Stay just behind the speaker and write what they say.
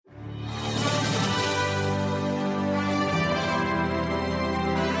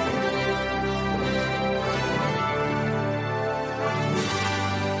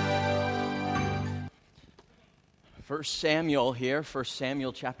First Samuel here, First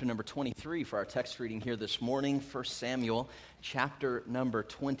Samuel chapter number 23 for our text reading here this morning. First Samuel chapter number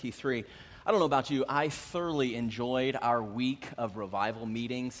 23. I don't know about you, I thoroughly enjoyed our week of revival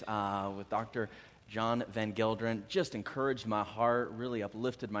meetings with Dr. John Van Gelderen. Just encouraged my heart, really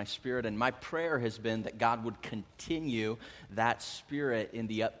uplifted my spirit, and my prayer has been that God would continue that spirit in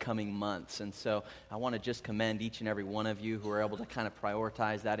the upcoming months. And so I want to just commend each and every one of you who are able to kind of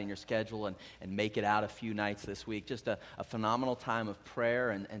prioritize that in your schedule and make it out a few nights this week. Just a phenomenal time of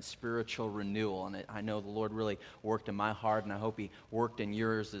prayer and spiritual renewal. And I know the Lord really worked in my heart, and I hope He worked in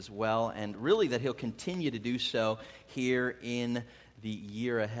yours as well, and really that He'll continue to do so here in the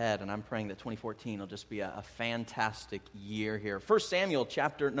year ahead, and I'm praying that 2014 will just be a fantastic year here. 1 Samuel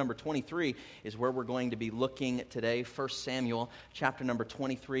chapter number 23 is where we're going to be looking today. 1 Samuel chapter number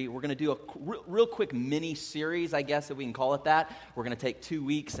 23. We're going to do a real quick mini-series, I guess, if we can call it that. We're going to take 2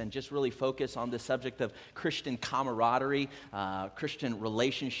 weeks and just really focus on the subject of Christian camaraderie, Christian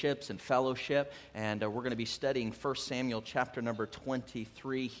relationships and fellowship, and we're going to be studying 1 Samuel chapter number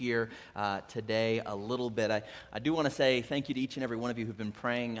 23 here today a little bit. I do want to say thank you to each and every one of you who've been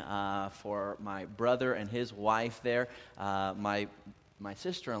praying for my brother and his wife there. My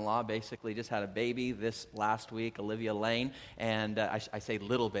sister-in-law basically just had a baby this last week, Olivia Lane, and I say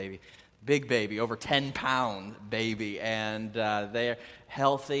little baby, big baby, over 10-pound baby, and they're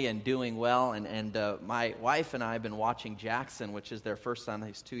healthy and doing well, and my wife and I have been watching Jackson, which is their first son.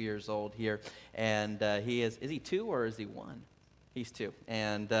 He's 2 years old here, and is he 2 or is he 1? He's 2,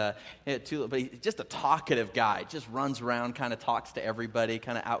 and but he's just a talkative guy, just runs around, kind of talks to everybody,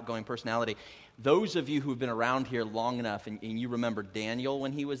 kind of outgoing personality. Those of you who've been around here long enough, and you remember Daniel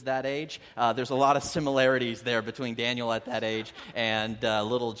when he was that age, there's a lot of similarities there between Daniel at that age and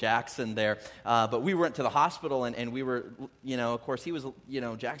little Jackson there. But we went to the hospital, and we were, of course, he was,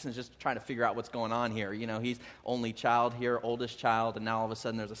 Jackson's just trying to figure out what's going on here. He's only child here, oldest child, and now all of a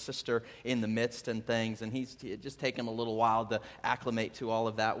sudden there's a sister in the midst and things, and he's just taken a little while to acclimate to all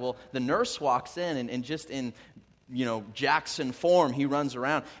of that. Well, the nurse walks in, and just in Jackson form, he runs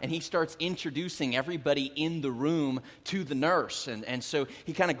around and he starts introducing everybody in the room to the nurse. And so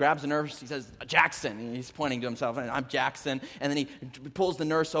he kind of grabs the nurse, he says, Jackson, and he's pointing to himself, and I'm Jackson. And then he pulls the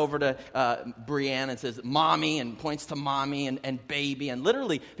nurse over to Brianne and says, Mommy, and points to Mommy and Baby, and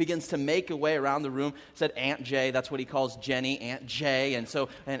literally begins to make a way around the room. Said Aunt Jay, that's what he calls Jenny, Aunt Jay. And so,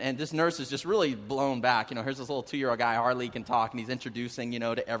 and this nurse is just really blown back. Here's this little 2-year-old guy, hardly can talk, and he's introducing,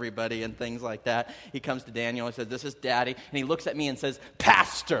 to everybody and things like that. He comes to Daniel and says, this is Daddy, and he looks at me and says,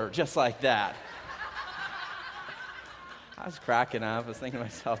 Pastor, just like that. I was cracking up. I was thinking to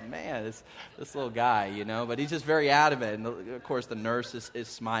myself, man, this little guy, but he's just very adamant. And of course, the nurse is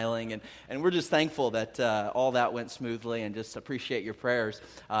smiling, and we're just thankful that all that went smoothly, and just appreciate your prayers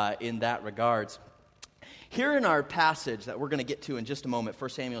in that regards. Here in our passage that we're going to get to in just a moment, 1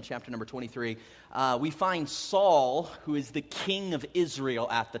 Samuel chapter number 23, we find Saul, who is the king of Israel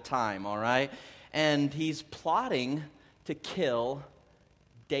at the time, all right? And he's plotting to kill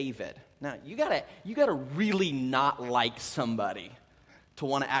David. Now, you gotta really not like somebody to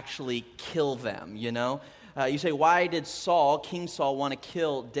want to actually kill them, You say, why did King Saul, want to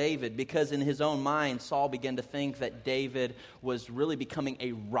kill David? Because in his own mind, Saul began to think that David was really becoming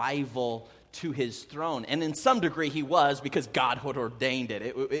a rival to his throne. And in some degree he was, because God had ordained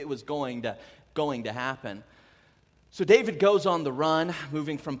it. It was going to happen. So David goes on the run,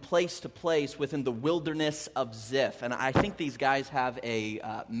 moving from place to place within the wilderness of Ziph. And I think these guys have a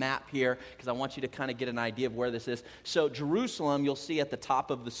map here, because I want you to kind of get an idea of where this is. So Jerusalem, you'll see at the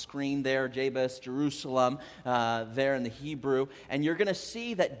top of the screen there, Jabez, Jerusalem, there in the Hebrew. And you're going to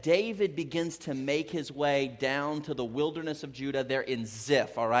see that David begins to make his way down to the wilderness of Judah there in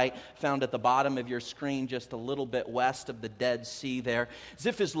Ziph, all right? Found at the bottom of your screen, just a little bit west of the Dead Sea there.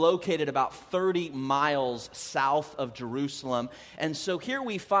 Ziph is located about 30 miles south of Jerusalem. And so here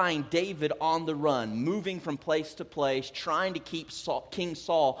we find David on the run, moving from place to place, trying to keep King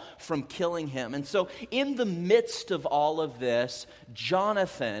Saul from killing him. And so in the midst of all of this,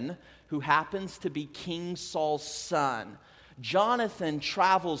 Jonathan, who happens to be King Saul's son, Jonathan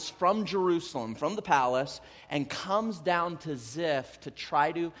travels from Jerusalem, from the palace, and comes down to Ziph to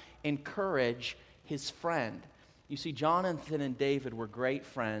try to encourage his friend. You see, Jonathan and David were great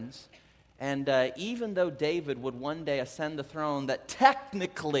friends. And even though David would one day ascend the throne that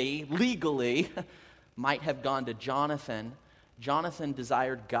technically, legally, might have gone to Jonathan, Jonathan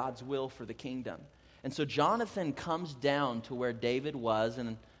desired God's will for the kingdom. And so Jonathan comes down to where David was,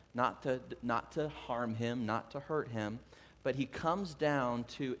 and not to harm him, not to hurt him, but he comes down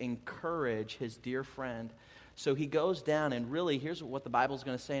to encourage his dear friend. So he goes down, and really, here's what the Bible's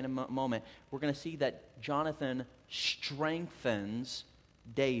going to say in a moment. We're going to see that Jonathan strengthens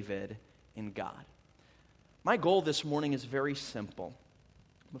David in God. My goal this morning is very simple.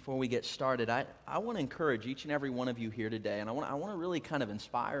 Before we get started, I want to encourage each and every one of you here today, and I want to really kind of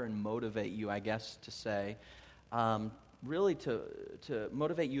inspire and motivate you, I guess, to say, really to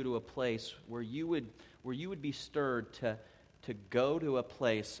motivate you to a place where you would be stirred to go to a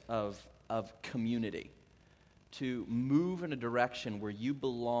place of community, to move in a direction where you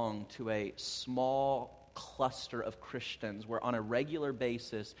belong to a small cluster of Christians, where on a regular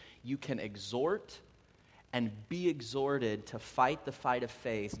basis you can exhort and be exhorted to fight the fight of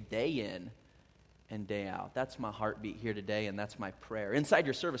faith day in and day out. That's my heartbeat here today, and that's my prayer. Inside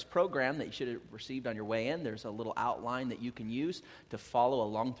your service program that you should have received on your way in, there's a little outline that you can use to follow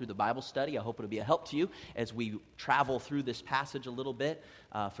along through the Bible study. I hope it'll be a help to you as we travel through this passage a little bit.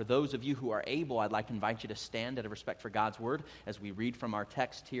 For those of you who are able, I'd like to invite you to stand out of respect for God's Word as we read from our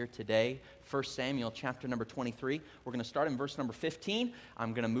text here today, 1 Samuel chapter number 23. We're going to start in verse number 15.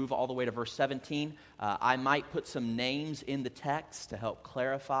 I'm going to move all the way to verse 17. I might put some names in the text to help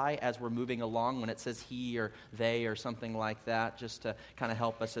clarify as we're moving along when it says he or they or something like that, just to kind of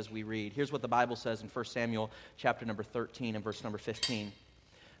help us as we read. Here's what the Bible says in 1 Samuel chapter number 13 and verse number 15.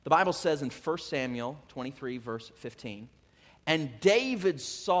 The Bible says in 1 Samuel 23, verse 15, "And David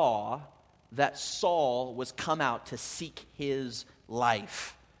saw that Saul was come out to seek his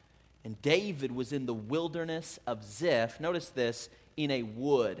life. And David was in the wilderness of Ziph." Notice this, in a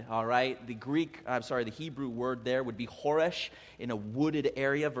wood, all right? The Hebrew word there would be Horesh, in a wooded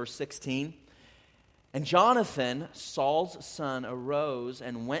area, verse 16. "And Jonathan, Saul's son, arose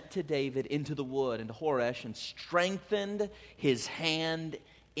and went to David into the wood, into Horesh, and strengthened his hand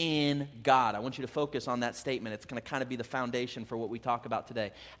in God." I want you to focus on that statement. It's going to kind of be the foundation for what we talk about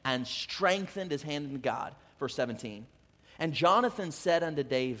today. "And strengthened his hand in God." Verse 17. "And Jonathan said unto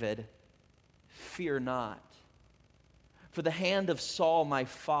David, Fear not, for the hand of Saul my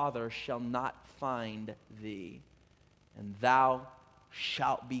father shall not find thee, and thou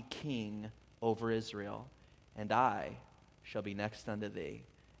shalt be king over Israel, and I shall be next unto thee,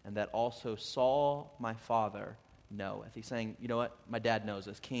 and that also Saul my father knoweth." He's saying, you know what? My dad knows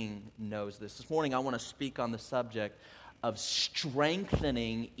this. King knows this. This morning I want to speak on the subject of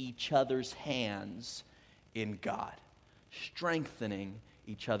strengthening each other's hands in God. Strengthening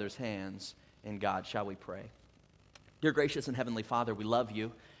each other's hands in God. Shall we pray? Dear gracious and heavenly Father, we love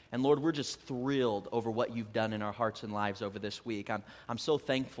you. And Lord, we're just thrilled over what you've done in our hearts and lives over this week. I'm so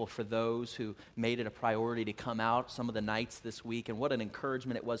thankful for those who made it a priority to come out some of the nights this week. And what an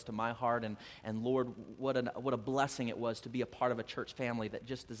encouragement it was to my heart. And Lord, what a blessing it was to be a part of a church family that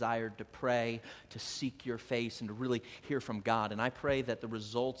just desired to pray, to seek your face, and to really hear from God. And I pray that the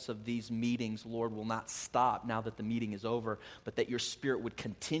results of these meetings, Lord, will not stop now that the meeting is over, but that your Spirit would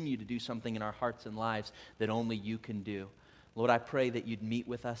continue to do something in our hearts and lives that only you can do. Lord, I pray that you'd meet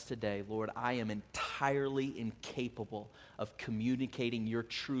with us today. Lord, I am entirely incapable of communicating your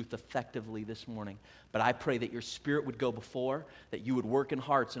truth effectively this morning. But I pray that your Spirit would go before, that you would work in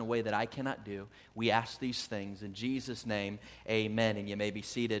hearts in a way that I cannot do. We ask these things in Jesus' name, amen. And you may be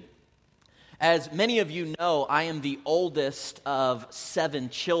seated. As many of you know, I am the oldest of 7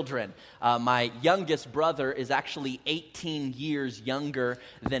 children. My youngest brother is actually 18 years younger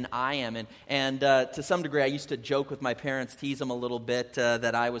than I am. And to some degree, I used to joke with my parents, tease them a little bit,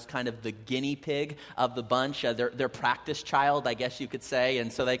 that I was kind of the guinea pig of the bunch, their practice child, I guess you could say.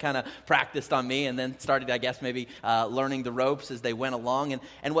 And so they kind of practiced on me and then started, I guess, maybe learning the ropes as they went along.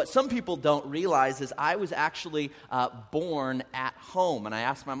 And what some people don't realize is I was actually born at home. And I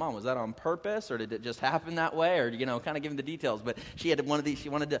asked my mom, was that on purpose? Or did it just happen that way? Or, kind of give them the details. But she had one of these, she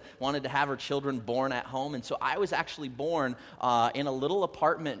wanted to have her children born at home. And so I was actually born in a little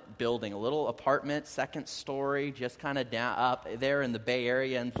apartment building, a little apartment, second story, just kind of down up there in the Bay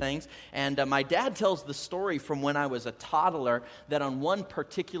Area and things. And my dad tells the story from when I was a toddler that on one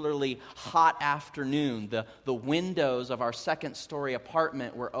particularly hot afternoon, the windows of our second story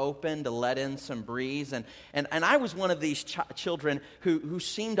apartment were open to let in some breeze. And I was one of these children who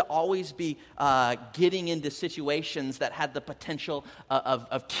seemed to always be getting into situations that had the potential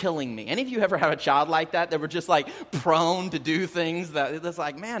of killing me. Any of you ever have a child like that were just like prone to do things that it's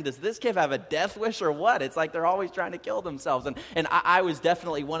like, man, does this kid have a death wish or what? It's like they're always trying to kill themselves. And I was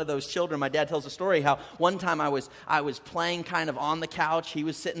definitely one of those children. My dad tells a story how one time I was playing kind of on the couch. He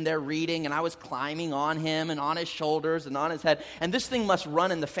was sitting there reading, and I was climbing on him and on his shoulders and on his head. And this thing must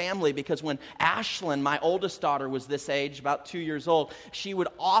run in the family because when Ashlyn, my oldest daughter, was this age, about 2 years old, she would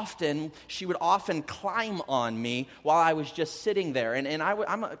often she would often climb on me while I was just sitting there. And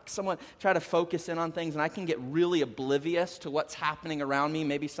I'm someone try to focus in on things, and I can get really oblivious to what's happening around me.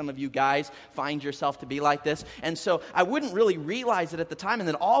 Maybe some of you guys find yourself to be like this. And so I wouldn't really realize it at the time, and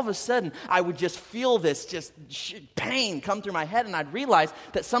then all of a sudden I would just feel this pain come through my head, and I'd realize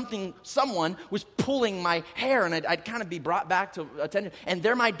that someone was pulling my hair, and I'd kind of be brought back to attention. And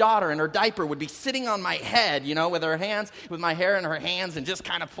there my daughter in her diaper would be sitting on my head, with her hands, with my hair in her hands, and just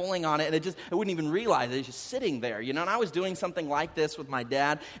kind of pulling on it. And I wouldn't even realize it. It was just sitting there, And I was doing something like this with my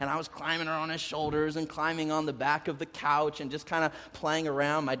dad, and I was climbing her on his shoulders and climbing on the back of the couch and just kind of playing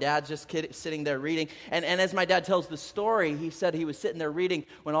around. My dad's just sitting there reading. And as my dad tells the story, he said he was sitting there reading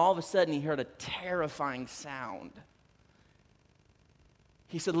when all of a sudden he heard a terrifying sound.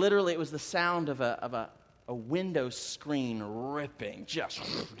 He said literally it was the sound of a window screen ripping, just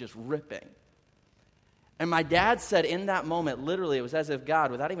ripping. And my dad said in that moment, literally, it was as if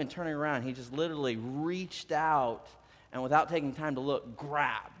God, without even turning around, he just literally reached out and without taking time to look,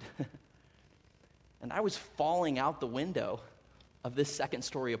 grabbed. And I was falling out the window of this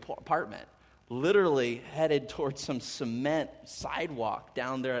second-story apartment, literally headed towards some cement sidewalk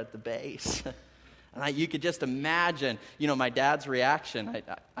down there at the base. And you could just imagine, my dad's reaction.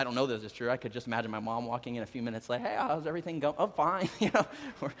 I don't know this is true. I could just imagine my mom walking in a few minutes later. Hey, how's everything going? Oh, fine.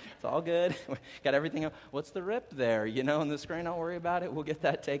 It's all good. We got everything. What's the rip there? On the screen, don't worry about it. We'll get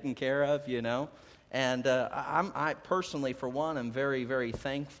that taken care of, And I personally, for one, am very, very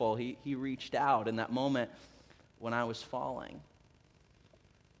thankful he reached out in that moment when I was falling.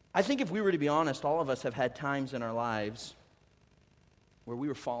 I think if we were to be honest, all of us have had times in our lives where we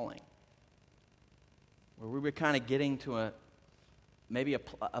were falling, where we were kind of getting to maybe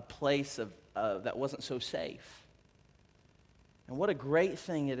a place that wasn't so safe. And what a great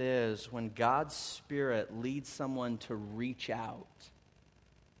thing it is when God's Spirit leads someone to reach out,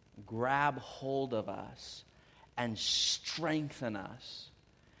 grab hold of us, and strengthen us,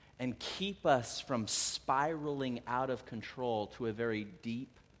 and keep us from spiraling out of control to a very deep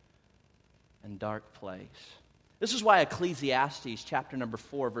and dark place. This is why Ecclesiastes chapter number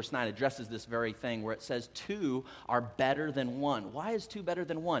 4, verse 9 addresses this very thing where it says, 2 are better than 1. Why is 2 better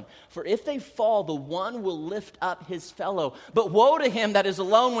than 1? For if they fall, the one will lift up his fellow. But woe to him that is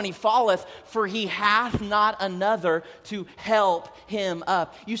alone when he falleth, for he hath not another to help him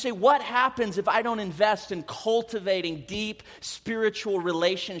up. You say, what happens if I don't invest in cultivating deep spiritual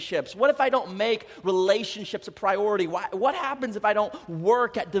relationships? What if I don't make relationships a priority? What happens if I don't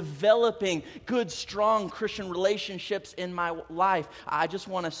work at developing good, strong Christian relationships in my life? I just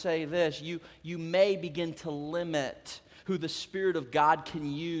want to say this. You may begin to limit who the Spirit of God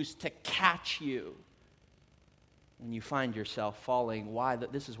can use to catch you when you find yourself falling.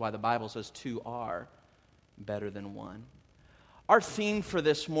 This is why the Bible says 2 are better than 1. Our theme for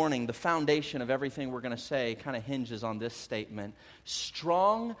this morning, the foundation of everything we're going to say, kind of hinges on this statement.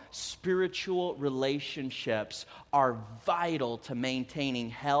 Strong spiritual relationships are vital to maintaining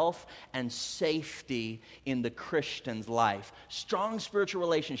health and safety in the Christian's life. Strong spiritual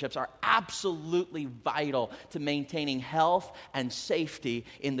relationships are absolutely vital to maintaining health and safety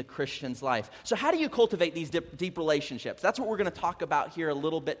in the Christian's life. So how do you cultivate these deep relationships? That's what we're going to talk about here a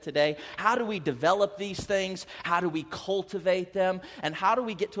little bit today. How do we develop these things? How do we cultivate them? And how do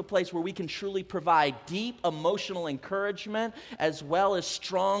we get to a place where we can truly provide deep emotional encouragement as well as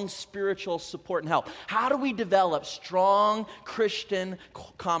strong spiritual support and help? How do we develop strong Christian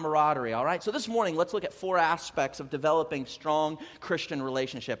camaraderie? All right, so this morning, let's look at 4 aspects of developing strong Christian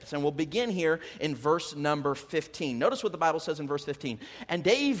relationships. And we'll begin here in verse number 15. Notice what the Bible says in verse 15. And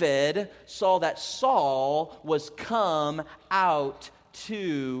David saw that Saul was come out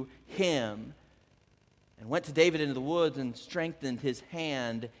to him, and went to David into the woods and strengthened his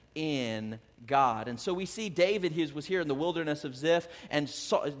hand in God. And so we see David, he was here in the wilderness of Ziph, and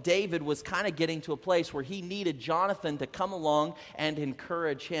David was kind of getting to a place where he needed Jonathan to come along and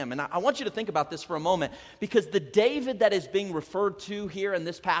encourage him. And I want you to think about this for a moment, because the David that is being referred to here in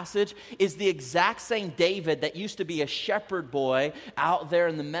this passage is the exact same David that used to be a shepherd boy out there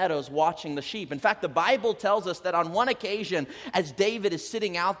in the meadows watching the sheep. In fact, the Bible tells us that on one occasion, as David is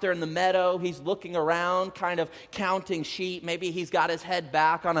sitting out there in the meadow, he's looking around, kind of counting sheep. Maybe he's got his head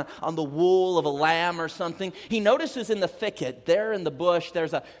back on the wool of a lamb or something. He notices in the thicket, there in the bush,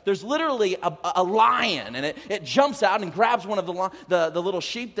 there's literally a lion, and it jumps out and grabs one of the little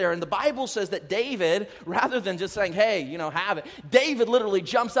sheep there. And the Bible says that David, rather than just saying, hey, have it, David literally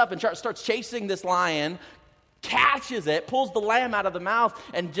jumps up and starts chasing this lion, catches it, pulls the lamb out of the mouth,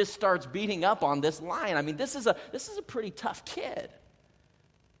 and just starts beating up on this lion. I mean, this is a pretty tough kid.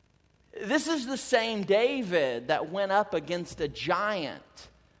 This is the same David that went up against a giant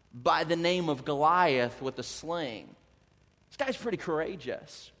by the name of Goliath with a sling. This guy's pretty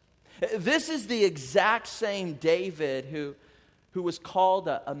courageous. This is the exact same David who was called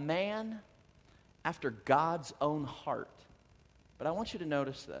a man after God's own heart. But I want you to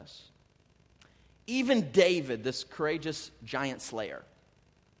notice this. Even David, this courageous giant slayer,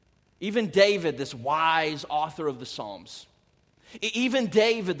 even David, this wise author of the Psalms, even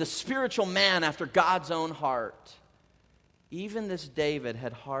David, the spiritual man after God's own heart, even this David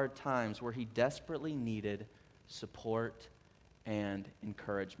had hard times where he desperately needed support and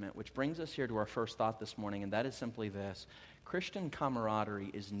encouragement. Which brings us here to our first thought this morning, and that is simply this. Christian camaraderie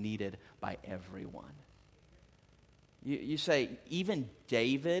is needed by everyone. You say, even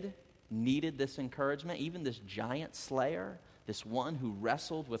David needed this encouragement, even this giant slayer, this one who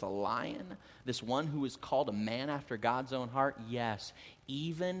wrestled with a lion, this one who is called a man after God's own heart. Yes,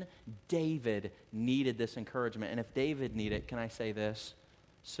 even David needed this encouragement. And if David needed it, can I say this?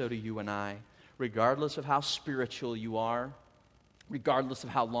 So do you and I. Regardless of how spiritual you are, regardless of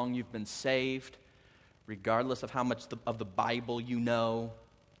how long you've been saved, regardless of how much of the Bible you know,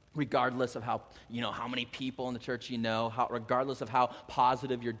 regardless of how many people in the church you know, regardless of how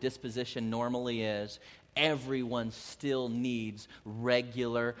positive your disposition normally is, everyone still needs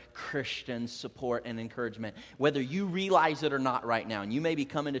regular Christian support and encouragement. Whether you realize it or not right now, and you may be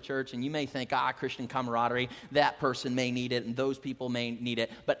coming to church and you may think, Christian camaraderie, that person may need it and those people may need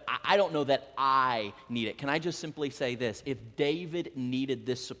it, but I don't know that I need it. Can I just simply say this? If David needed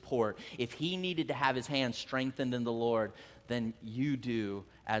this support, if he needed to have his hands strengthened in the Lord, then you do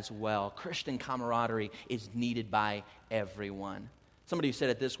as well. Christian camaraderie is needed by everyone. Somebody said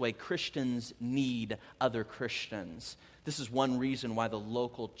it this way: Christians need other Christians. This is one reason why the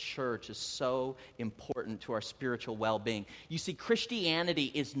local church is so important to our spiritual well-being. You see,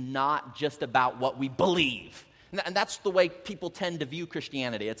 Christianity is not just about what we believe. And that's the way people tend to view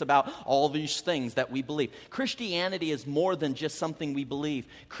Christianity. It's about all these things that we believe. Christianity is more than just something we believe.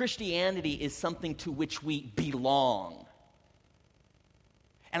 Christianity is something to which we belong.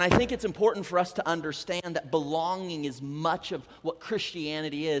 And I think it's important for us to understand that belonging is much of what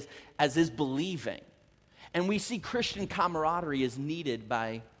Christianity is, as is believing. And we see Christian camaraderie is needed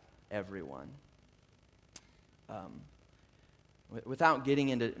by everyone. Without getting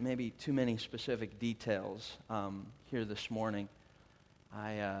into maybe too many specific details here this morning,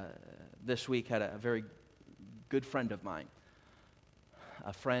 I this week had a very good friend of mine,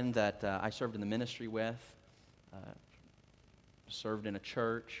 a friend that I served in the ministry with, served in a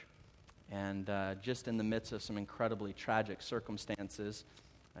church, and just in the midst of some incredibly tragic circumstances,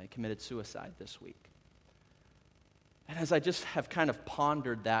 I committed suicide this week. And as I just have kind of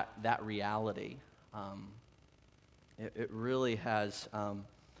pondered that reality, it really has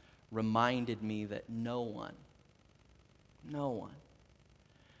reminded me that no one,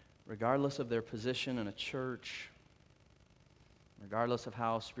 regardless of their position in a church, regardless of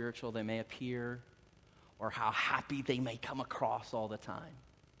how spiritual they may appear, or how happy they may come across all the time,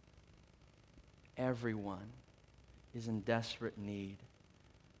 everyone is in desperate need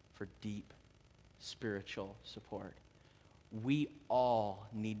for deep spiritual support. We all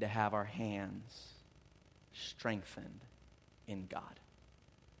need to have our hands strengthened in God.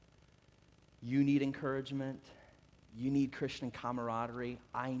 You need encouragement. You need Christian camaraderie.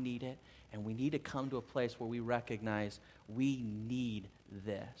 I need it. And we need to come to a place where we recognize we need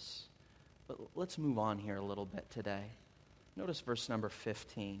this. But let's move on here a little bit today. Notice verse number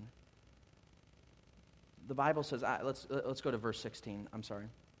 15. The Bible says, let's go to verse 16. I'm sorry.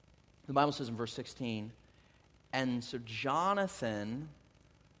 The Bible says in verse 16, and so Jonathan,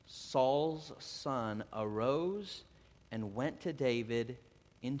 Saul's son, arose and went to David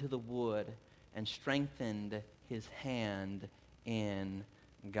into the wood and strengthened his hand in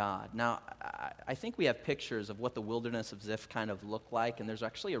God. Now, I think we have pictures of what the wilderness of Ziph kind of looked like, and there's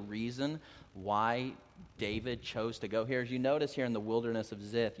actually a reason why David chose to go here. As you notice here in the wilderness of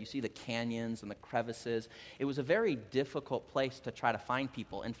Ziph, you see the canyons and the crevices. It was a very difficult place to try to find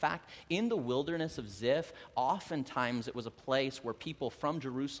people. In fact, in the wilderness of Ziph, oftentimes it was a place where people from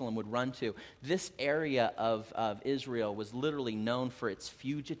Jerusalem would run to. This area of Israel was literally known for its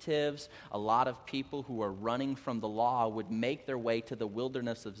fugitives. A lot of people who were running from the law would make their way to the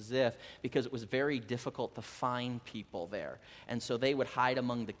wilderness of Ziph because it was very difficult to find people there. And so they would hide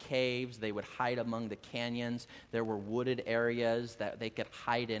among the caves, they would hide among the canyons. There were wooded areas that they could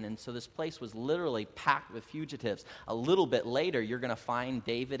hide in. And so this place was literally packed with fugitives. A little bit later, you're going to find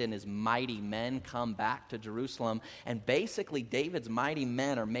David and his mighty men come back to Jerusalem. And basically, David's mighty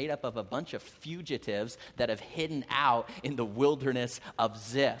men are made up of a bunch of fugitives that have hidden out in the wilderness of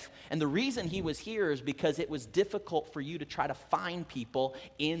Ziph. And the reason he was here is because it was difficult for you to try to find people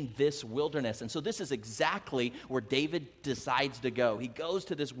in this wilderness. And so this is exactly where David decides to go. He goes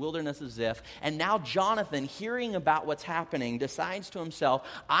to this wilderness of Ziph, and now Jonathan, hearing about what's happening, decides to himself,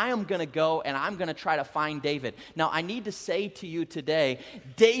 I am going to go and I'm going to try to find David. Now, I need to say to you today,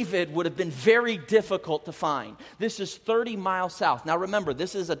 David would have been very difficult to find. This is 30 miles south. Now, remember,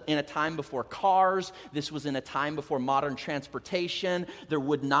 this is in a time before cars. This was in a time before modern transportation. There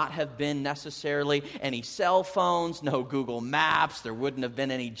would not have been necessarily any cell phones, no Google Maps. There wouldn't have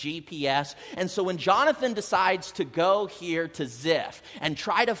been any GPS. And so when Jonathan decides to go here to Ziph and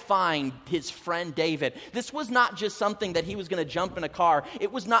try to find his friend David, this was not just something that he was going to jump in a car.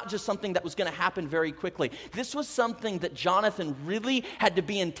 It was not just something that was going to happen very quickly. This was something that Jonathan really had to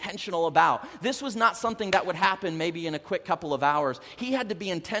be intentional about. This was not something that would happen maybe in a quick couple of hours. He had to be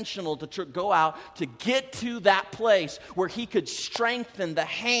intentional to go out to get to that place where he could strengthen the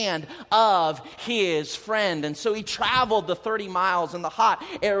hand of his friend. And so he traveled the 30 miles in the hot,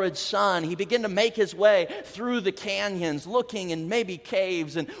 arid sun. He began to make his way through the canyons, looking in maybe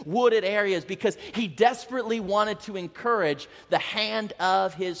caves and wooded areas because he desperately wanted to encourage the hand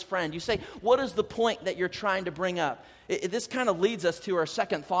of his friend. You say, what is the point that you're trying to bring up? This kind of leads us to our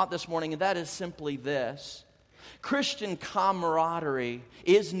second thought this morning, and that is simply this. Christian camaraderie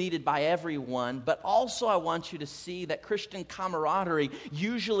is needed by everyone, but also I want you to see that Christian camaraderie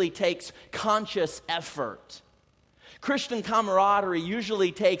usually takes conscious effort. Christian camaraderie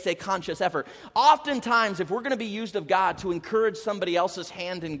usually takes a conscious effort. Oftentimes, if we're going to be used of God to encourage somebody else's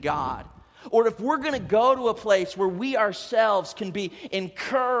hand in God, or if we're going to go to a place where we ourselves can be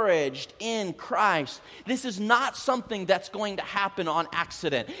encouraged in Christ, this is not something that's going to happen on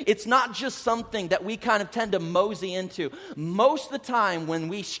accident. It's not just something that we kind of tend to mosey into. Most of the time when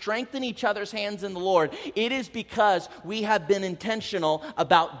we strengthen each other's hands in the Lord, it is because we have been intentional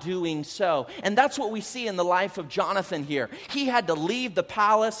about doing so. And that's what we see in the life of Jonathan here. He had to leave the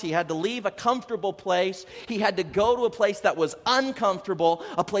palace. He had to leave a comfortable place. He had to go to a place that was uncomfortable,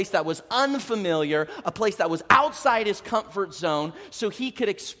 a place that was unfamiliar, a place that was outside his comfort zone, so he could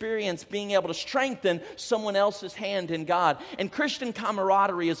experience being able to strengthen someone else's hand in God. And Christian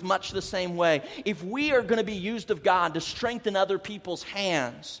camaraderie is much the same way. If we are going to be used of God to strengthen other people's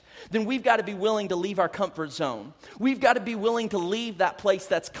hands, then we've got to be willing to leave our comfort zone. We've got to be willing to leave that place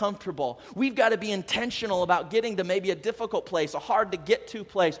that's comfortable. We've got to be intentional about getting to maybe a difficult place, a hard to get to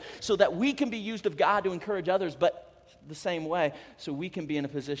place, so that we can be used of God to encourage others, but the same way, so we can be in a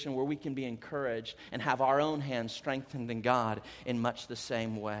position where we can be encouraged and have our own hands strengthened in God in much the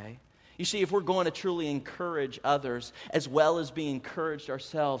same way. You see, if we're going to truly encourage others as well as be encouraged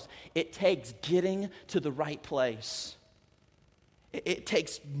ourselves, it takes getting to the right place. It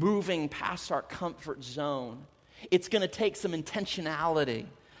takes moving past our comfort zone. It's going to take some intentionality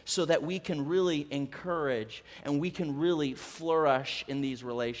so that we can really encourage and we can really flourish in these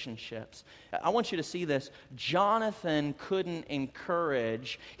relationships. I want you to see this. Jonathan couldn't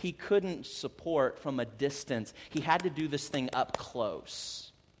encourage, he couldn't support from a distance. He had to do this thing up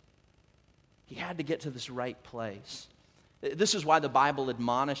close. He had to get to this right place. This is why the Bible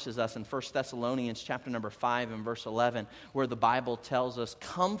admonishes us in 1 Thessalonians chapter number 5 and verse 11, where the Bible tells us,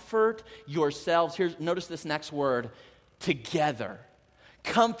 comfort yourselves. Notice this next word, together.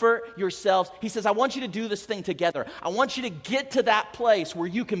 Comfort yourselves. He says, I want you to do this thing together. I want you to get to that place where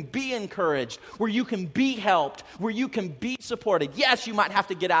you can be encouraged, where you can be helped, where you can be supported. Yes, you might have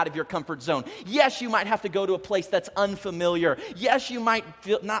to get out of your comfort zone. Yes, you might have to go to a place that's unfamiliar. Yes, you might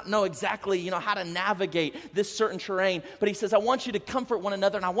not know exactly, how to navigate this certain terrain. But he says, I want you to comfort one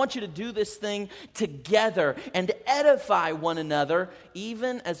another, and I want you to do this thing together and edify one another,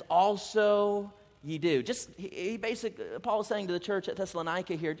 even as also ye do. Paul is saying to the church at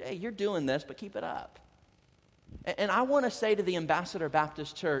Thessalonica here, hey, you're doing this, but keep it up. And I want to say to the Ambassador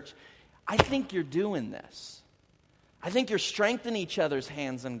Baptist Church, I think you're doing this. I think you're strengthening each other's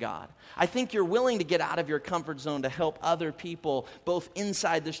hands in God. I think you're willing to get out of your comfort zone to help other people, both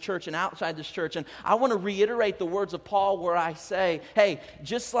inside this church and outside this church. And I want to reiterate the words of Paul where I say, hey,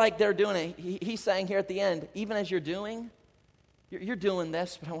 just like they're doing it, he's saying here at the end, even as you're doing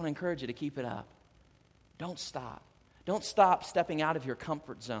this, but I want to encourage you to keep it up. Don't stop. Don't stop stepping out of your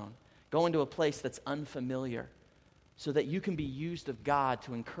comfort zone. Go into a place that's unfamiliar so that you can be used of God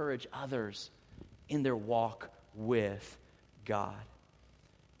to encourage others in their walk with God.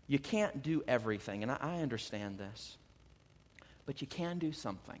 You can't do everything, and I understand this. But you can do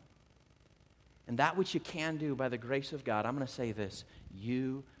something. And that which you can do by the grace of God, I'm going to say this,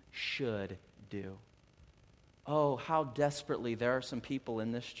 you should do. Oh, how desperately there are some people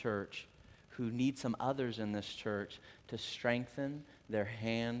in this church who need some others in this church to strengthen their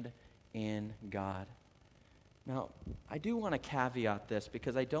hand in God. Now, I do want to caveat this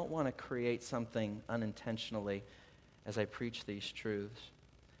because I don't want to create something unintentionally as I preach these truths.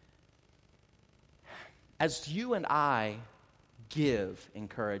 As you and I give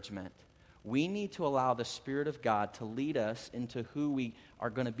encouragement, we need to allow the Spirit of God to lead us into who we are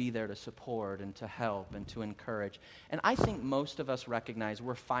going to be there to support and to help and to encourage. And I think most of us recognize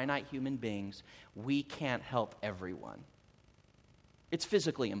we're finite human beings. We can't help everyone. It's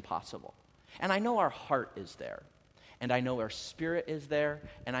physically impossible. And I know our heart is there. And I know our spirit is there.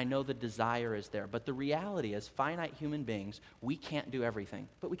 And I know the desire is there. But the reality is, finite human beings, we can't do everything.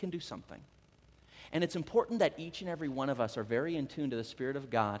 But we can do something. And it's important that each and every one of us are very in tune to the Spirit of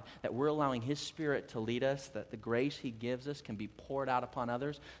God, that we're allowing His Spirit to lead us, that the grace He gives us can be poured out upon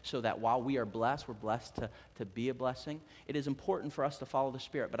others, so that while we are blessed, we're blessed to be a blessing. It is important for us to follow the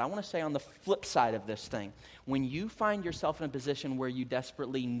Spirit. But I want to say on the flip side of this thing, when you find yourself in a position where you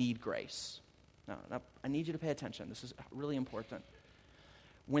desperately need grace, now I need you to pay attention. This is really important.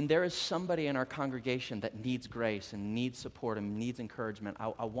 When there is somebody in our congregation that needs grace and needs support and needs encouragement,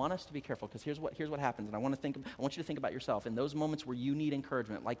 I want us to be careful, because here's what happens. And I want you to think about yourself. In those moments where you need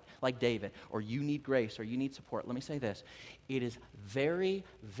encouragement, like David, or you need grace, or you need support, let me say this. It is very,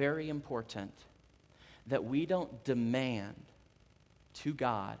 very important that we don't demand to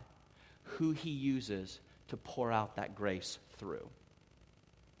God who He uses to pour out that grace through.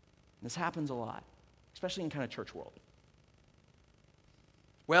 This happens a lot, especially in kind of church world.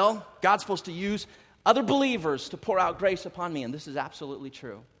 Well, God's supposed to use other believers to pour out grace upon me, and this is absolutely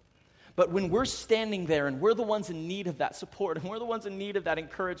true. But when we're standing there and we're the ones in need of that support, and we're the ones in need of that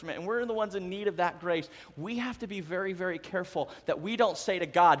encouragement, and we're the ones in need of that grace, we have to be very, very careful that we don't say to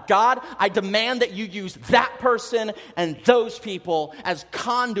God, God, I demand that you use that person and those people as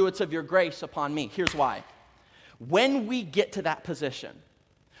conduits of your grace upon me. Here's why. When we get to that position,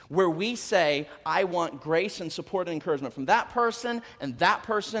 where we say, I want grace and support and encouragement from that person and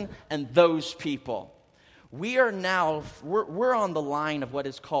those people, we're on the line of what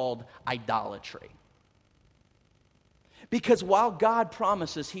is called idolatry. Because while God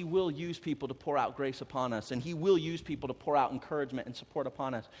promises He will use people to pour out grace upon us, and He will use people to pour out encouragement and support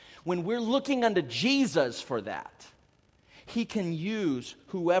upon us, when we're looking unto Jesus for that, He can use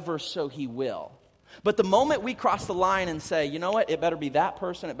whoever so He will. But the moment we cross the line and say, you know what, it better be that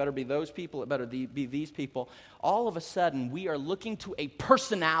person, it better be those people, it better be these people, all of a sudden we are looking to a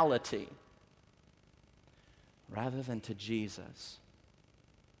personality rather than to Jesus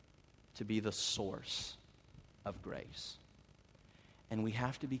to be the source of grace. And we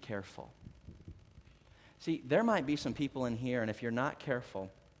have to be careful. See, there might be some people in here, and if you're not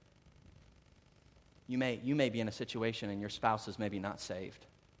careful, you may be in a situation and your spouse is maybe not saved.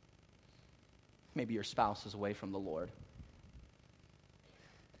 Maybe your spouse is away from the Lord.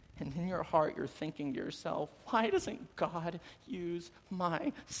 And in your heart, you're thinking to yourself, why doesn't God use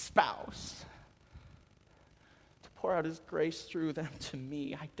my spouse to pour out His grace through them to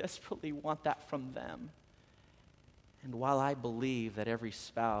me? I desperately want that from them. And while I believe that every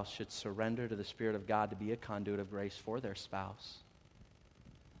spouse should surrender to the Spirit of God to be a conduit of grace for their spouse,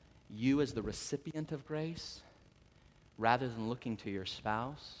 you as the recipient of grace, rather than looking to your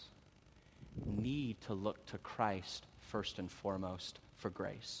spouse, need to look to Christ first and foremost for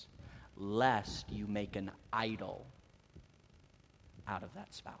grace, lest you make an idol out of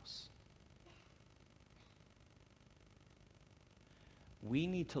that spouse. We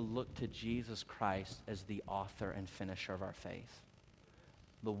need to look to Jesus Christ as the author and finisher of our faith,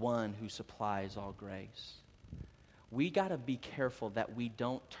 the one who supplies all grace. We got to be careful that we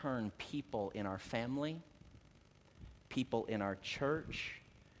don't turn people in our family, people in our church,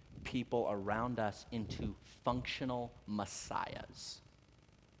 people around us into functional messiahs.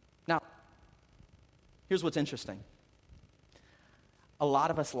 Now, here's what's interesting. A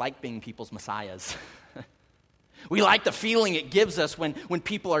lot of us like being people's messiahs. We like the feeling it gives us when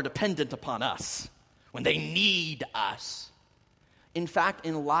people are dependent upon us, when they need us. In fact,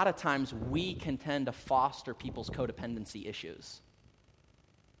 in a lot of times, we can tend to foster people's codependency issues.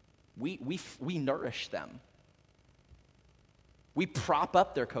 We nourish them. We prop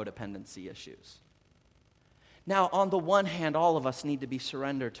up their codependency issues. Now, on the one hand, all of us need to be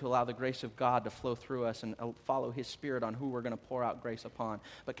surrendered to allow the grace of God to flow through us and follow His Spirit on who we're going to pour out grace upon.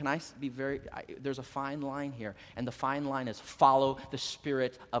 But can I be there's a fine line here, and the fine line is follow the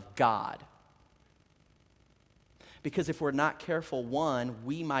Spirit of God. Because if we're not careful, one,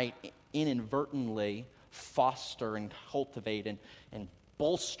 we might inadvertently foster and cultivate and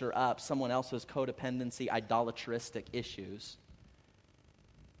bolster up someone else's codependency, idolatristic issues.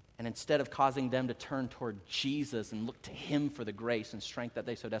 And instead of causing them to turn toward Jesus and look to Him for the grace and strength that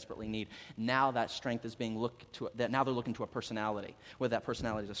they so desperately need, now that strength is being looked to, that now they're looking to a personality, whether that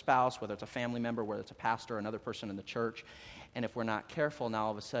personality is a spouse, whether it's a family member, whether it's a pastor, or another person in the church. And if we're not careful, now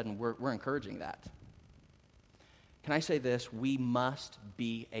all of a sudden we're encouraging that. Can I say this? We must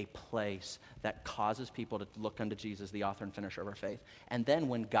be a place that causes people to look unto Jesus, the author and finisher of our faith. And then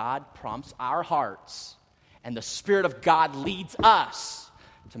when God prompts our hearts and the Spirit of God leads us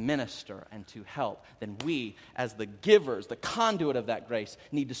to minister and to help, then we, as the givers, the conduit of that grace,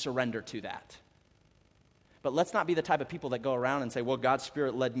 need to surrender to that. But let's not be the type of people that go around and say, well, God's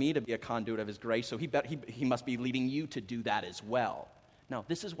Spirit led me to be a conduit of His grace, so he must be leading you to do that as well. No,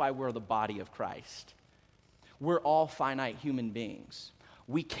 this is why we're the body of Christ. We're all finite human beings.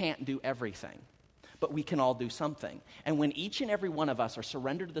 We can't do everything, but we can all do something. And when each and every one of us are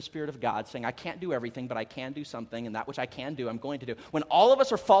surrendered to the Spirit of God, saying, I can't do everything, but I can do something, and that which I can do, I'm going to do. When all of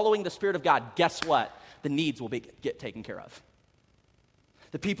us are following the Spirit of God, guess what? The needs will get taken care of.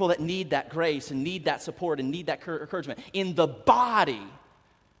 The people that need that grace and need that support and need that encouragement in the body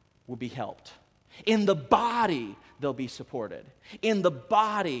will be helped. In the body, they'll be supported. In the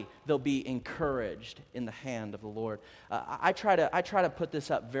body, they'll be encouraged in the hand of the Lord. I try to put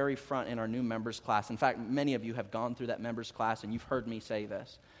this up very front in our new members class. In fact, many of you have gone through that members class, and you've heard me say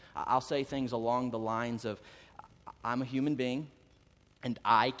this. I'll say things along the lines of, I'm a human being, and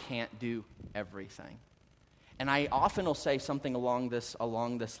I can't do everything. And I often will say something along this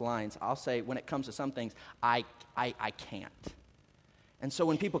lines. I'll say, when it comes to some things, I can't. And so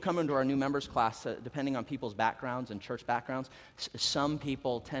when people come into our new members class, depending on people's backgrounds and church backgrounds, some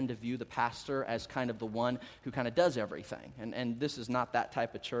people tend to view the pastor as kind of the one who kind of does everything. And this is not that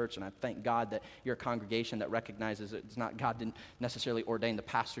type of church, and I thank God that you're a congregation that recognizes it's not, God didn't necessarily ordain the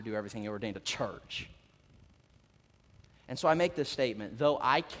pastor to do everything, He ordained a church. And so I make this statement, though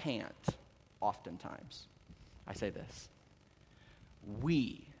I can't, oftentimes, I say this,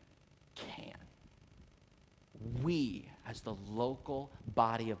 we can. We, as the local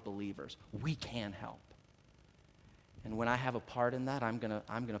body of believers, we can help. And when I have a part in that, I'm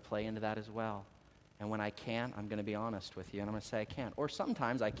gonna play into that as well. And when I can't, I'm going to be honest with you, and I'm going to say I can't. Or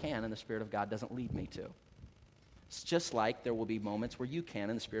sometimes I can, and the Spirit of God doesn't lead me to. It's just like there will be moments where you can,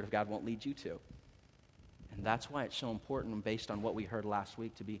 and the Spirit of God won't lead you to. And that's why it's so important, based on what we heard last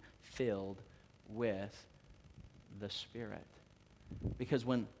week, to be filled with the Spirit. Because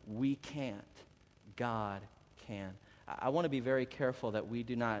when we can't, God can. I want to be very careful that we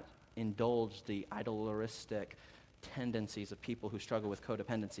do not indulge the idolistic tendencies of people who struggle with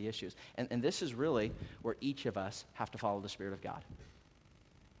codependency issues. And this is really where each of us have to follow the Spirit of God.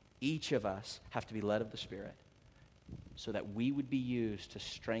 Each of us have to be led of the Spirit so that we would be used to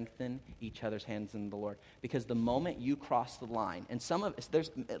strengthen each other's hands in the Lord. Because the moment you cross the line, and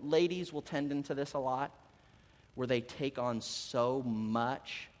ladies will tend into this a lot, where they take on so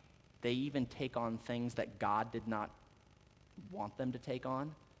much, they even take on things that God did not want them to take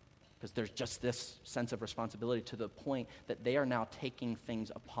on, because there's just this sense of responsibility to the point that they are now taking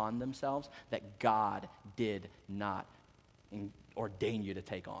things upon themselves that God did not ordain you to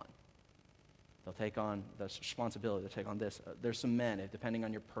take on. They'll take on the responsibility, they'll take on this. There's some men, depending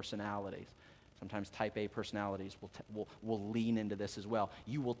on your personalities, sometimes type A personalities will lean into this as well.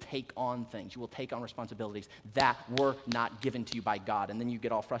 You will take on things. You will take on responsibilities that were not given to you by God. And then you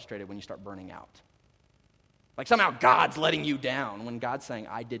get all frustrated when you start burning out. Like somehow God's letting you down when God's saying,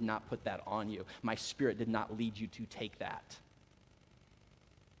 I did not put that on you. My Spirit did not lead you to take that.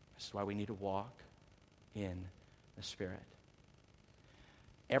 This is why we need to walk in the Spirit.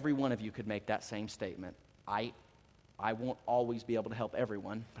 Every one of you could make that same statement. I won't always be able to help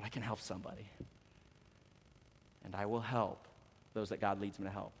everyone, but I can help somebody. And I will help those that God leads me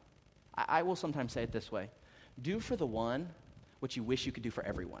to help. I will sometimes say it this way. Do for the one what you wish you could do for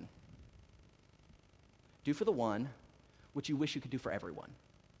everyone. Do for the one what you wish you could do for everyone.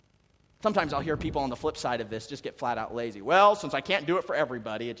 Sometimes I'll hear people on the flip side of this just get flat out lazy. Well, since I can't do it for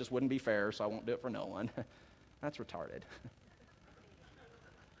everybody, it just wouldn't be fair, so I won't do it for no one. That's retarded.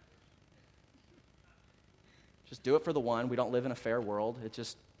 Just do it for the one. We don't live in a fair world. It's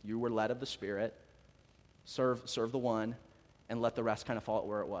just you were led of the Spirit. Serve the one, and let the rest kind of fall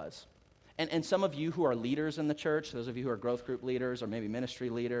where it was. And some of you who are leaders in the church, those of you who are growth group leaders or maybe ministry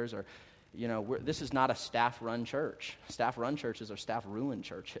leaders, or, this is not a staff-run church. Staff-run churches are staff-ruined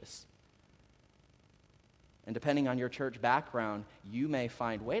churches. And depending on your church background, you may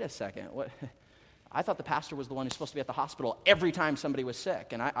find, wait a second, I thought the pastor was the one who's supposed to be at the hospital every time somebody was sick.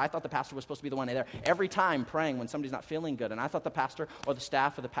 And I thought the pastor was supposed to be the one there every time praying when somebody's not feeling good. And I thought the pastor or the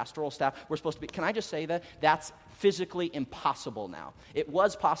staff or the pastoral staff were supposed to be. Can I just say that? That's physically impossible now. It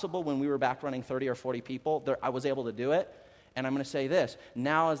was possible when we were back running 30 or 40 people. I was able to do it. And I'm going to say this.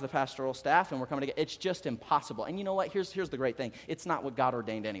 Now as the pastoral staff and we're coming together, it's just impossible. And you know what? Here's the great thing. It's not what God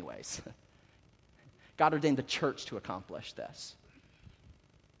ordained anyways. God ordained the church to accomplish this.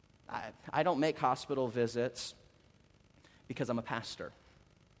 I don't make hospital visits because I'm a pastor.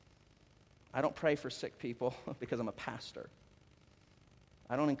 I don't pray for sick people because I'm a pastor.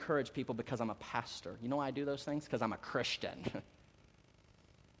 I don't encourage people because I'm a pastor. You know why I do those things? Because I'm a Christian.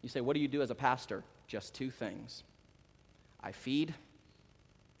 You say, what do you do as a pastor? Just two things. I feed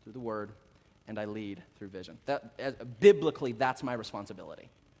through the word, and I lead through vision. Biblically, that's my responsibility.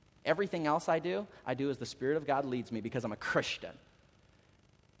 Everything else I do as the Spirit of God leads me because I'm a Christian.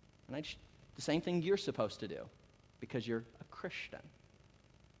 And the same thing you're supposed to do because you're a Christian.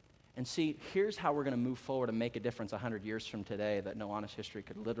 And see, here's how we're going to move forward and make a difference 100 years from today that no honest history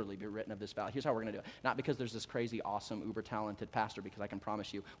could literally be written of this valley. Here's how we're going to do it. Not because there's this crazy, awesome, uber-talented pastor, because I can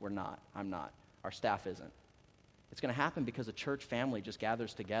promise you we're not. I'm not. Our staff isn't. It's going to happen because a church family just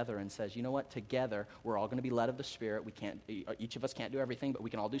gathers together and says, you know what, together we're all going to be led of the Spirit. Each of us can't do everything, but we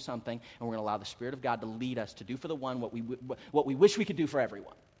can all do something, and we're going to allow the Spirit of God to lead us to do for the one what we wish we could do for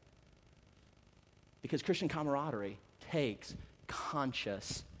everyone. Because Christian camaraderie takes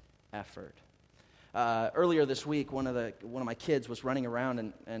conscious effort. Earlier this week, one of my kids was running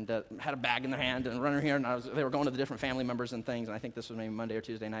around and had a bag in their hand and running here, and they were going to the different family members and things, and I think this was maybe Monday or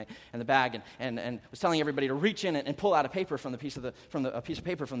Tuesday night, and the bag, and was telling everybody to reach in and pull out a paper from a piece of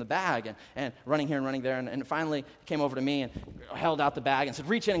paper from the bag, and running here and running there, and finally came over to me and held out the bag and said,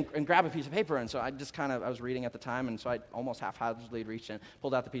 reach in and grab a piece of paper. And so I was reading at the time, and so I almost haphazardly reached in,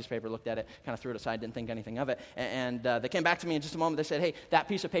 pulled out the piece of paper, looked at it, kind of threw it aside, didn't think anything of it, and they came back to me in just a moment. They said, hey, that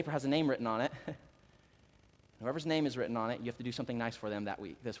piece of paper has a name written on it. Whoever's name is written on it, you have to do something nice for them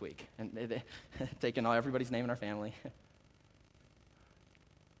this week. And they taking everybody's name in our family.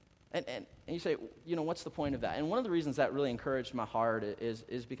 And you say, what's the point of that? And one of the reasons that really encouraged my heart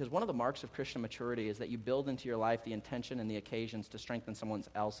is because one of the marks of Christian maturity is that you build into your life the intention and the occasions to strengthen someone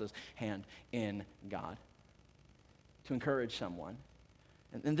else's hand in God, to encourage someone.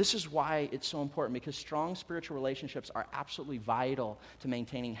 And this is why it's so important, because strong spiritual relationships are absolutely vital to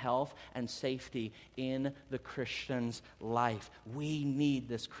maintaining health and safety in the Christian's life. We need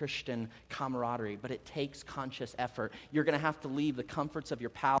this Christian camaraderie, but it takes conscious effort. You're going to have to leave the comforts of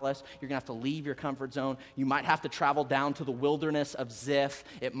your palace. You're going to have to leave your comfort zone. You might have to travel down to the wilderness of Ziph.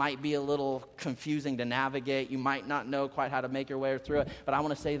 It might be a little confusing to navigate. You might not know quite how to make your way through it, but I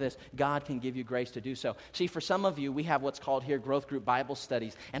want to say this, God can give you grace to do so. See, for some of you, we have what's called here growth group Bible studies.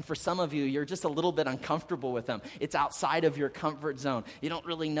 And for some of you, you're just a little bit uncomfortable with them. It's outside of your comfort zone. You don't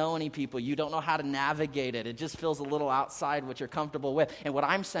really know any people. You don't know how to navigate it. It just feels a little outside what you're comfortable with. And what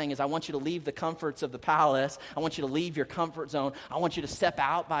I'm saying is I want you to leave the comforts of the palace. I want you to leave your comfort zone. I want you to step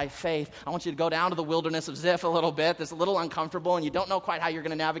out by faith. I want you to go down to the wilderness of Ziph a little bit. That's a little uncomfortable, and you don't know quite how you're going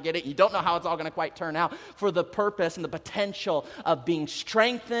to navigate it. You don't know how it's all going to quite turn out, for the purpose and the potential of being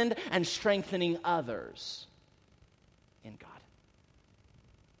strengthened and strengthening others in God.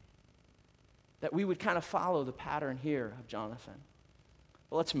 That we would kind of follow the pattern here of Jonathan.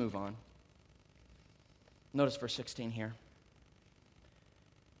 Well, let's move on. Notice verse 16 here.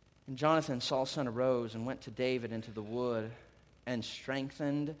 And Jonathan, Saul's son, arose and went to David into the wood and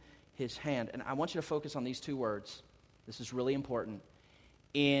strengthened his hand. And I want you to focus on these two words. This is really important.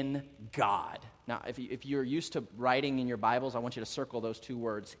 In God. Now, if you're used to writing in your Bibles, I want you to circle those two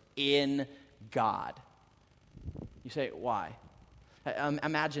words. In God. You say, why?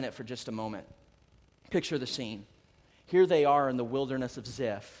 Imagine it for just a moment. Picture the scene. Here they are in the wilderness of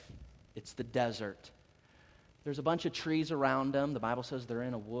Ziph. It's the desert. There's a bunch of trees around them. The Bible says they're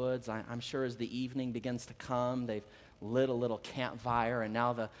in a woods. I'm sure as the evening begins to come, they've lit a little campfire, and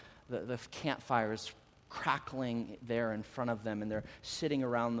now the campfire is crackling there in front of them, and they're sitting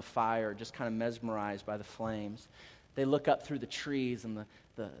around the fire, just kind of mesmerized by the flames. They look up through the trees, and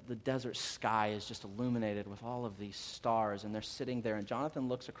the desert sky is just illuminated with all of these stars, and they're sitting there, and Jonathan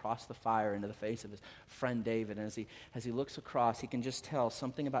looks across the fire into the face of his friend David, and as he looks across, he can just tell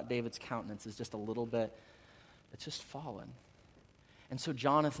something about David's countenance is just a little bit, it's just fallen. And so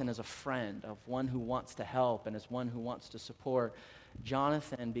Jonathan, as a friend, of one who wants to help and as one who wants to support,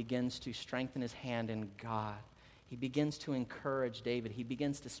 Jonathan begins to strengthen his hand in God. He begins to encourage David. He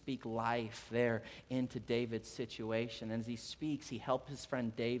begins to speak life there into David's situation. And as he speaks, he helps his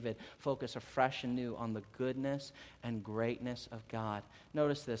friend David focus afresh and new on the goodness and greatness of God.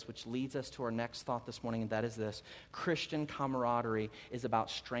 Notice this, which leads us to our next thought this morning, and that is this. Christian camaraderie is about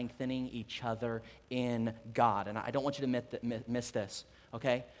strengthening each other in God. And I don't want you to miss this,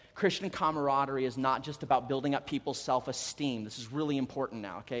 okay? Christian camaraderie is not just about building up people's self-esteem. This is really important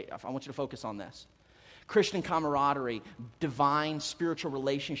now, okay? I want you to focus on this. Christian camaraderie, divine spiritual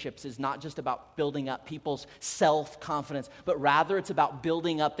relationships is not just about building up people's self-confidence, but rather it's about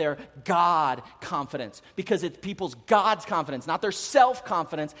building up their God confidence, because it's people's God's confidence, not their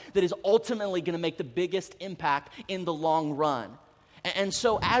self-confidence, that is ultimately going to make the biggest impact in the long run. And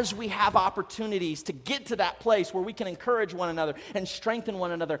so as we have opportunities to get to that place where we can encourage one another and strengthen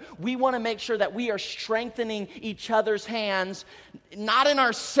one another, we want to make sure that we are strengthening each other's hands, not in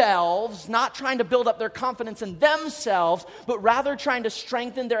ourselves, not trying to build up their confidence in themselves, but rather trying to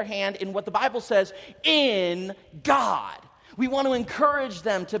strengthen their hand in what the Bible says, in God. We want to encourage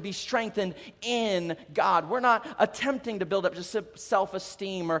them to be strengthened in God. We're not attempting to build up just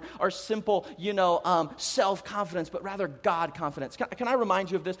self-esteem or simple, self-confidence, but rather God confidence. Can I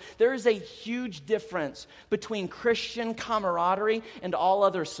remind you of this? There is a huge difference between Christian camaraderie and all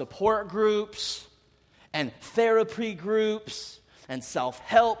other support groups and therapy groups and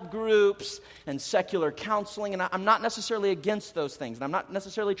self-help groups and secular counseling. And I'm not necessarily against those things, and I'm not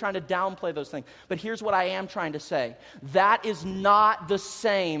necessarily trying to downplay those things. But here's what I am trying to say. That is not the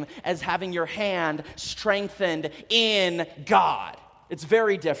same as having your hand strengthened in God. It's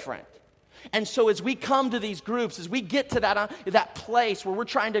very different. And so as we come to these groups, as we get to that place where we're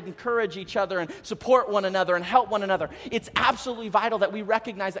trying to encourage each other and support one another and help one another, it's absolutely vital that we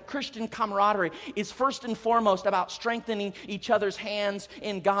recognize that Christian camaraderie is first and foremost about strengthening each other's hands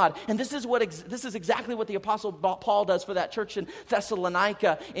in God. And this is exactly what the Apostle Paul does for that church in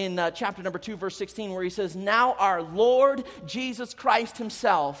Thessalonica in chapter number 2, verse 16, where he says, "Now our Lord Jesus Christ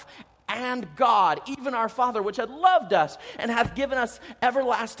himself and God, even our Father, which hath loved us and hath given us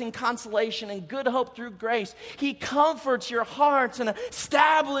everlasting consolation and good hope through grace. He comforts your hearts and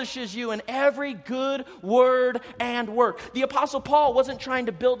establishes you in every good word and work." The Apostle Paul wasn't trying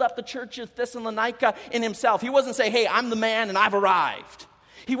to build up the church of Thessalonica in himself. He wasn't saying, "Hey, I'm the man and I've arrived."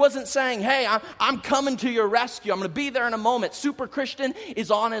 He wasn't saying, "Hey, I'm coming to your rescue. I'm going to be there in a moment. Super Christian is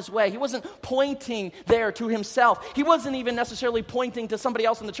on his way." He wasn't pointing there to himself. He wasn't even necessarily pointing to somebody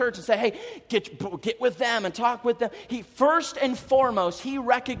else in the church and say, "Hey, get with them and talk with them." He first and foremost, he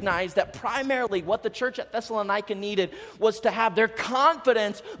recognized that primarily what the church at Thessalonica needed was to have their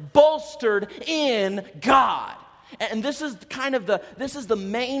confidence bolstered in God. And this is the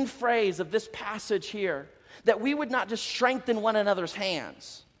main phrase of this passage here. That we would not just strengthen one another's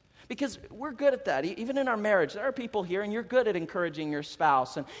hands. Because we're good at that. Even in our marriage, there are people here, and you're good at encouraging your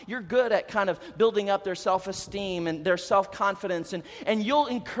spouse, and you're good at kind of building up their self-esteem and their self-confidence, and you'll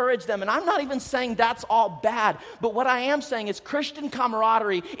encourage them. And I'm not even saying that's all bad, but what I am saying is Christian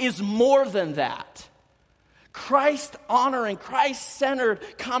camaraderie is more than that. Christ-honoring,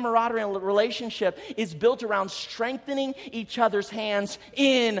 Christ-centered camaraderie and relationship is built around strengthening each other's hands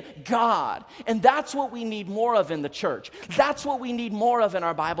in God. And that's what we need more of in the church. That's what we need more of in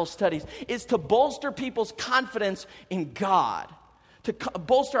our Bible studies, is to bolster people's confidence in God, to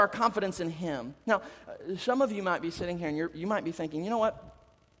bolster our confidence in Him. Now, some of you might be sitting here and you might be thinking, "You know what?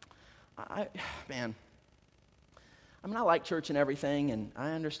 I like church and everything, and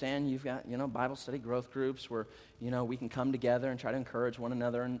I understand you've got, Bible study growth groups where, we can come together and try to encourage one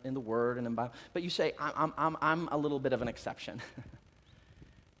another in the Word and in Bible." But you say, I'm a little bit of an exception.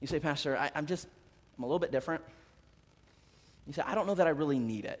 You say, "Pastor, I'm a little bit different." You say, "I don't know that I really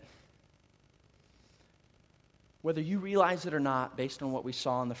need it." Whether you realize it or not, based on what we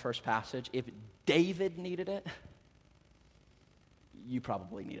saw in the first passage, if David needed it, you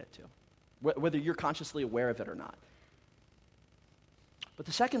probably need it too. Whether you're consciously aware of it or not. But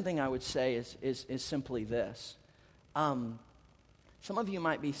the second thing I would say is simply this. Some of you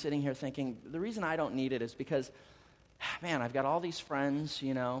might be sitting here thinking, the reason I don't need it is because, I've got all these friends,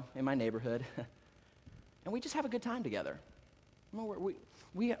 in my neighborhood, and we just have a good time together. We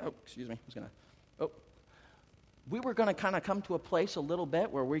were going to kind of come to a place a little bit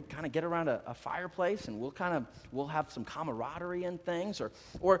where we kind of get around a fireplace and we'll have some camaraderie and things, or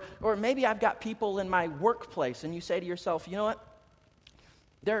maybe I've got people in my workplace and you say to yourself, "You know what?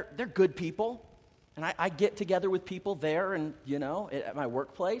 They're good people, and I get together with people there and, at my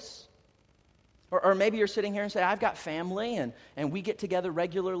workplace." Or maybe you're sitting here and say, "I've got family, and we get together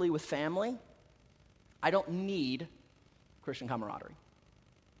regularly with family. I don't need Christian camaraderie.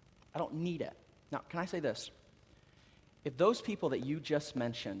 I don't need it. Now, can I say this? If those people that you just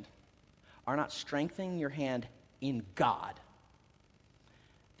mentioned are not strengthening your hand in God,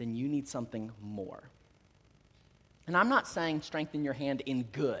 then you need something more. And I'm not saying strengthen your hand in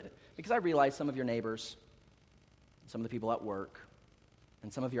good, because I realize some of your neighbors, some of the people at work,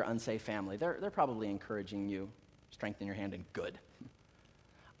 and some of your unsaved family, they're probably encouraging you, strengthen your hand in good.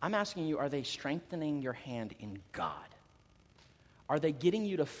 I'm asking you, are they strengthening your hand in God? Are they getting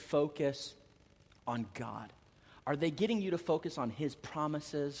you to focus on God? Are they getting you to focus on His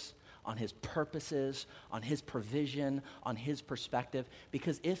promises, on His purposes, on His provision, on His perspective?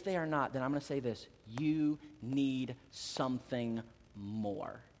 Because if they are not, then I'm going to say this: you need something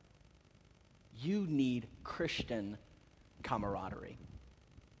more. You need Christian camaraderie.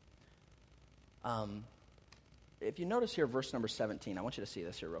 If you notice here, verse number 17, I want you to see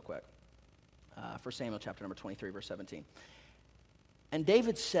this here real quick. 1 Samuel chapter number 23, verse 17. And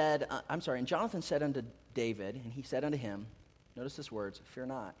Jonathan said unto David, and he said unto him, notice this words, fear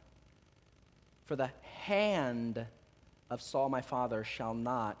not, for the hand of Saul my father shall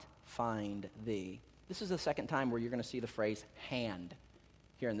not find thee. This is the second time where you're going to see the phrase hand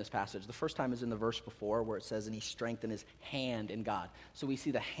here in this passage. The first time is in the verse before where it says, and he strengthened his hand in God. So we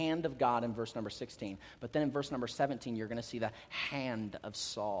see the hand of God in verse number 16. But then in verse number 17, you're going to see the hand of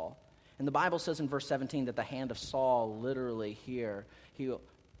Saul. And the Bible says in verse 17 that the hand of Saul literally here,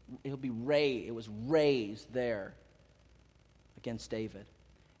 it was raised there against David.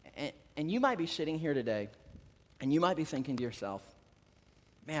 And you might be sitting here today, and you might be thinking to yourself,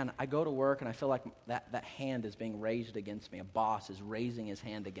 man, I go to work and I feel like that hand is being raised against me. A boss is raising his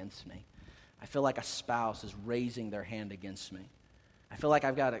hand against me. I feel like a spouse is raising their hand against me. I feel like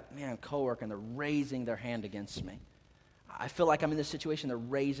I've got a coworker and they're raising their hand against me. I feel like I'm in this situation, they're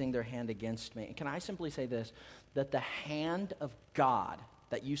raising their hand against me. And can I simply say this, that the hand of God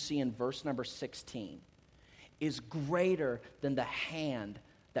that you see in verse number 16 is greater than the hand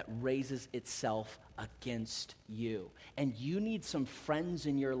that raises itself against you. And you need some friends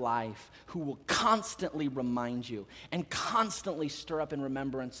in your life who will constantly remind you and constantly stir up in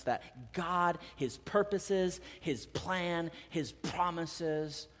remembrance that God, His purposes, His plan, His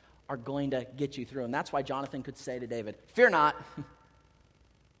promises are going to get you through. And that's why Jonathan could say to David, fear not.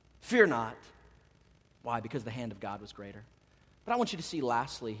 Fear not. Why? Because the hand of God was greater. But I want you to see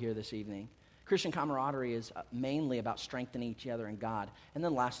lastly here this evening, Christian camaraderie is mainly about strengthening each other in God. And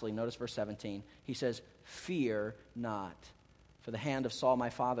then lastly, notice verse 17. He says, fear not, for the hand of Saul my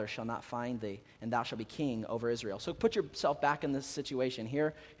father shall not find thee, and thou shalt be king over Israel. So put yourself back in this situation.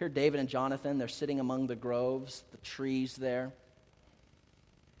 Here David and Jonathan, they're sitting among the groves, the trees there.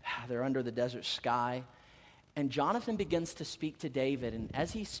 They're under the desert sky. And Jonathan begins to speak to David. And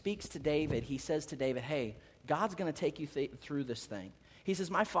as he speaks to David, he says to David, hey, God's going to take you through this thing. He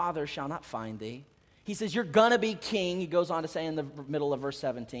says, my father shall not find thee. He says, you're going to be king. He goes on to say in the middle of verse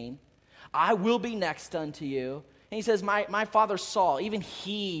 17, I will be next unto you. And he says, my father Saul, even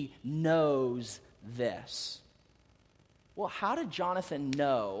he knows this. Well, how did Jonathan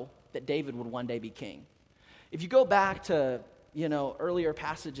know that David would one day be king? If you go back to, earlier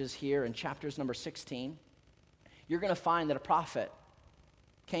passages here in chapters number 16, you're going to find that a prophet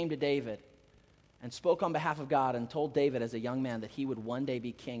came to David and spoke on behalf of God and told David as a young man that he would one day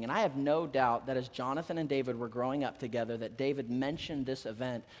be king. And I have no doubt that as Jonathan and David were growing up together, that David mentioned this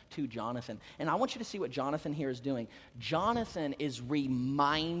event to Jonathan. And I want you to see what Jonathan here is doing. Jonathan is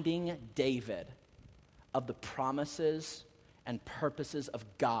reminding David of the promises and purposes of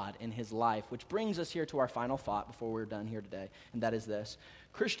God in his life, which brings us here to our final thought before we're done here today, and that is this.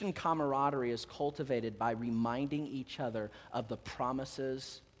 Christian camaraderie is cultivated by reminding each other of the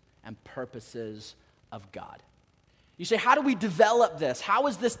promises and purposes of God. You say, how do we develop this? How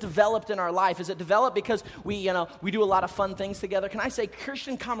is this developed in our life? Is it developed because we do a lot of fun things together? Can I say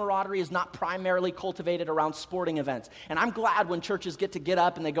Christian camaraderie is not primarily cultivated around sporting events? And I'm glad when churches get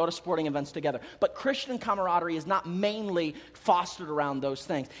up and they go to sporting events together. But Christian camaraderie is not mainly fostered around those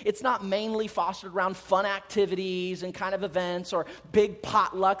things. It's not mainly fostered around fun activities and kind of events or big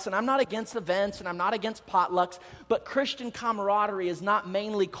potlucks. And I'm not against events and I'm not against potlucks. But Christian camaraderie is not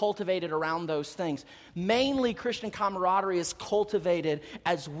mainly cultivated around those things. Mainly Christian camaraderie is cultivated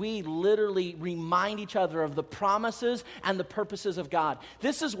as we literally remind each other of the promises and the purposes of God.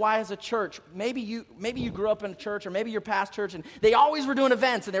 This is why as a church, maybe you grew up in a church or maybe your past church and they always were doing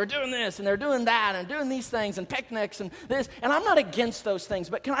events and they were doing this and they're doing that and doing these things and picnics and this. And I'm not against those things,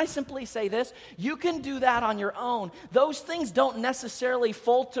 but can I simply say this? You can do that on your own. Those things don't necessarily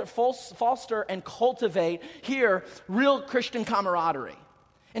foster and cultivate here real Christian camaraderie.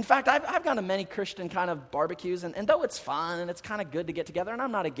 In fact, I've gone to many Christian kind of barbecues, and though it's fun and it's kind of good to get together, and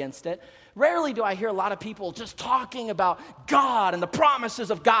I'm not against it, rarely do I hear a lot of people just talking about God and the promises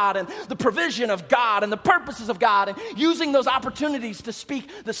of God and the provision of God and the purposes of God and using those opportunities to speak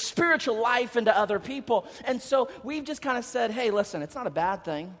the spiritual life into other people. And so we've just kind of said, hey, listen, it's not a bad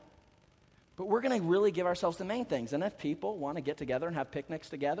thing, but we're going to really give ourselves the main things. And if people want to get together and have picnics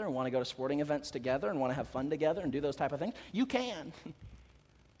together and want to go to sporting events together and want to have fun together and do those type of things, you can.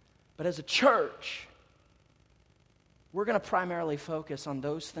 But as a church, we're going to primarily focus on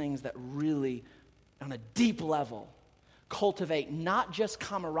those things that really, on a deep level, cultivate not just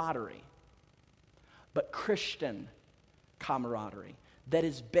camaraderie, but Christian camaraderie that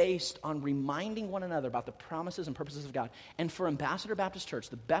is based on reminding one another about the promises and purposes of God. And for Ambassador Baptist Church,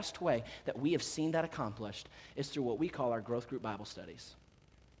 the best way that we have seen that accomplished is through what we call our growth group Bible studies.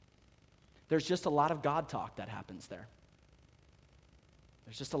 There's just a lot of God talk that happens there.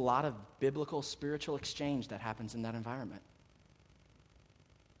 There's just a lot of biblical, spiritual exchange that happens in that environment.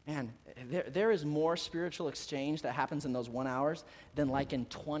 And there is more spiritual exchange that happens in those 1 hours than like in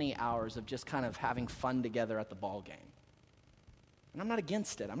 20 hours of just kind of having fun together at the ball game. And I'm not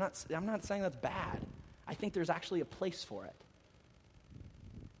against it. I'm not saying that's bad. I think there's actually a place for it.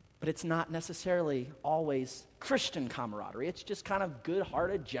 But it's not necessarily always Christian camaraderie. It's just kind of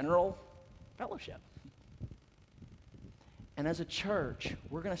good-hearted, general fellowship. And as a church,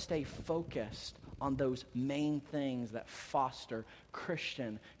 we're going to stay focused on those main things that foster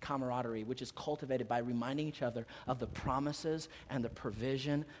Christian camaraderie, which is cultivated by reminding each other of the promises and the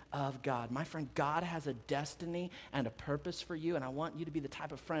provision of God. My friend, God has a destiny and a purpose for you, and I want you to be the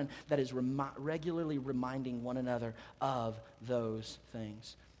type of friend that is regularly reminding one another of those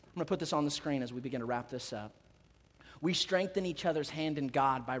things. I'm going to put this on the screen as we begin to wrap this up. We strengthen each other's hand in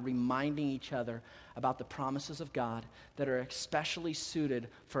God by reminding each other about the promises of God that are especially suited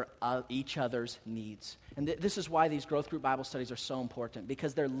for each other's needs. And this is why these growth group Bible studies are so important,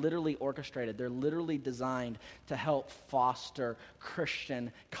 because they're literally orchestrated. They're literally designed to help foster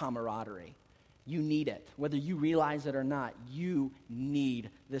Christian camaraderie. You need it. Whether you realize it or not, you need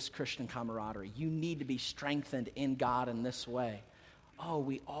this Christian camaraderie. You need to be strengthened in God in this way. Oh,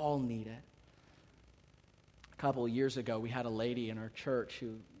 we all need it. A couple of years ago, we had a lady in our church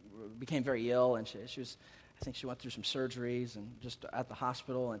who became very ill, and she was, I think she went through some surgeries and just at the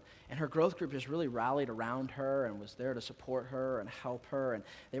hospital, and her growth group just really rallied around her and was there to support her and help her, and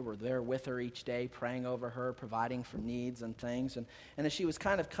they were there with her each day, praying over her, providing for needs and things, and as she was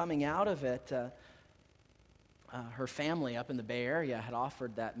kind of coming out of it, her family up in the Bay Area had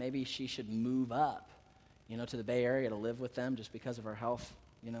offered that maybe she should move up, to the Bay Area to live with them just because of her health,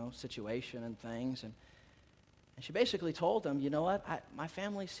 situation and things, and she basically told them, you know what, my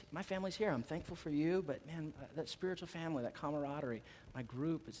family's here. I'm thankful for you, but man, that spiritual family, that camaraderie, my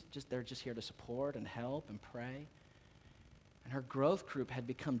group they're just here to support and help and pray. And her growth group had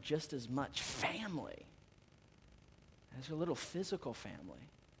become just as much family as her little physical family.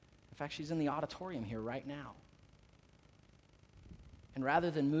 In fact, she's in the auditorium here right now. And rather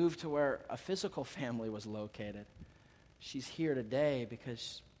than move to where a physical family was located, she's here today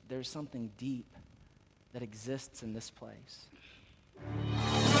because there's something deep that exists in this place.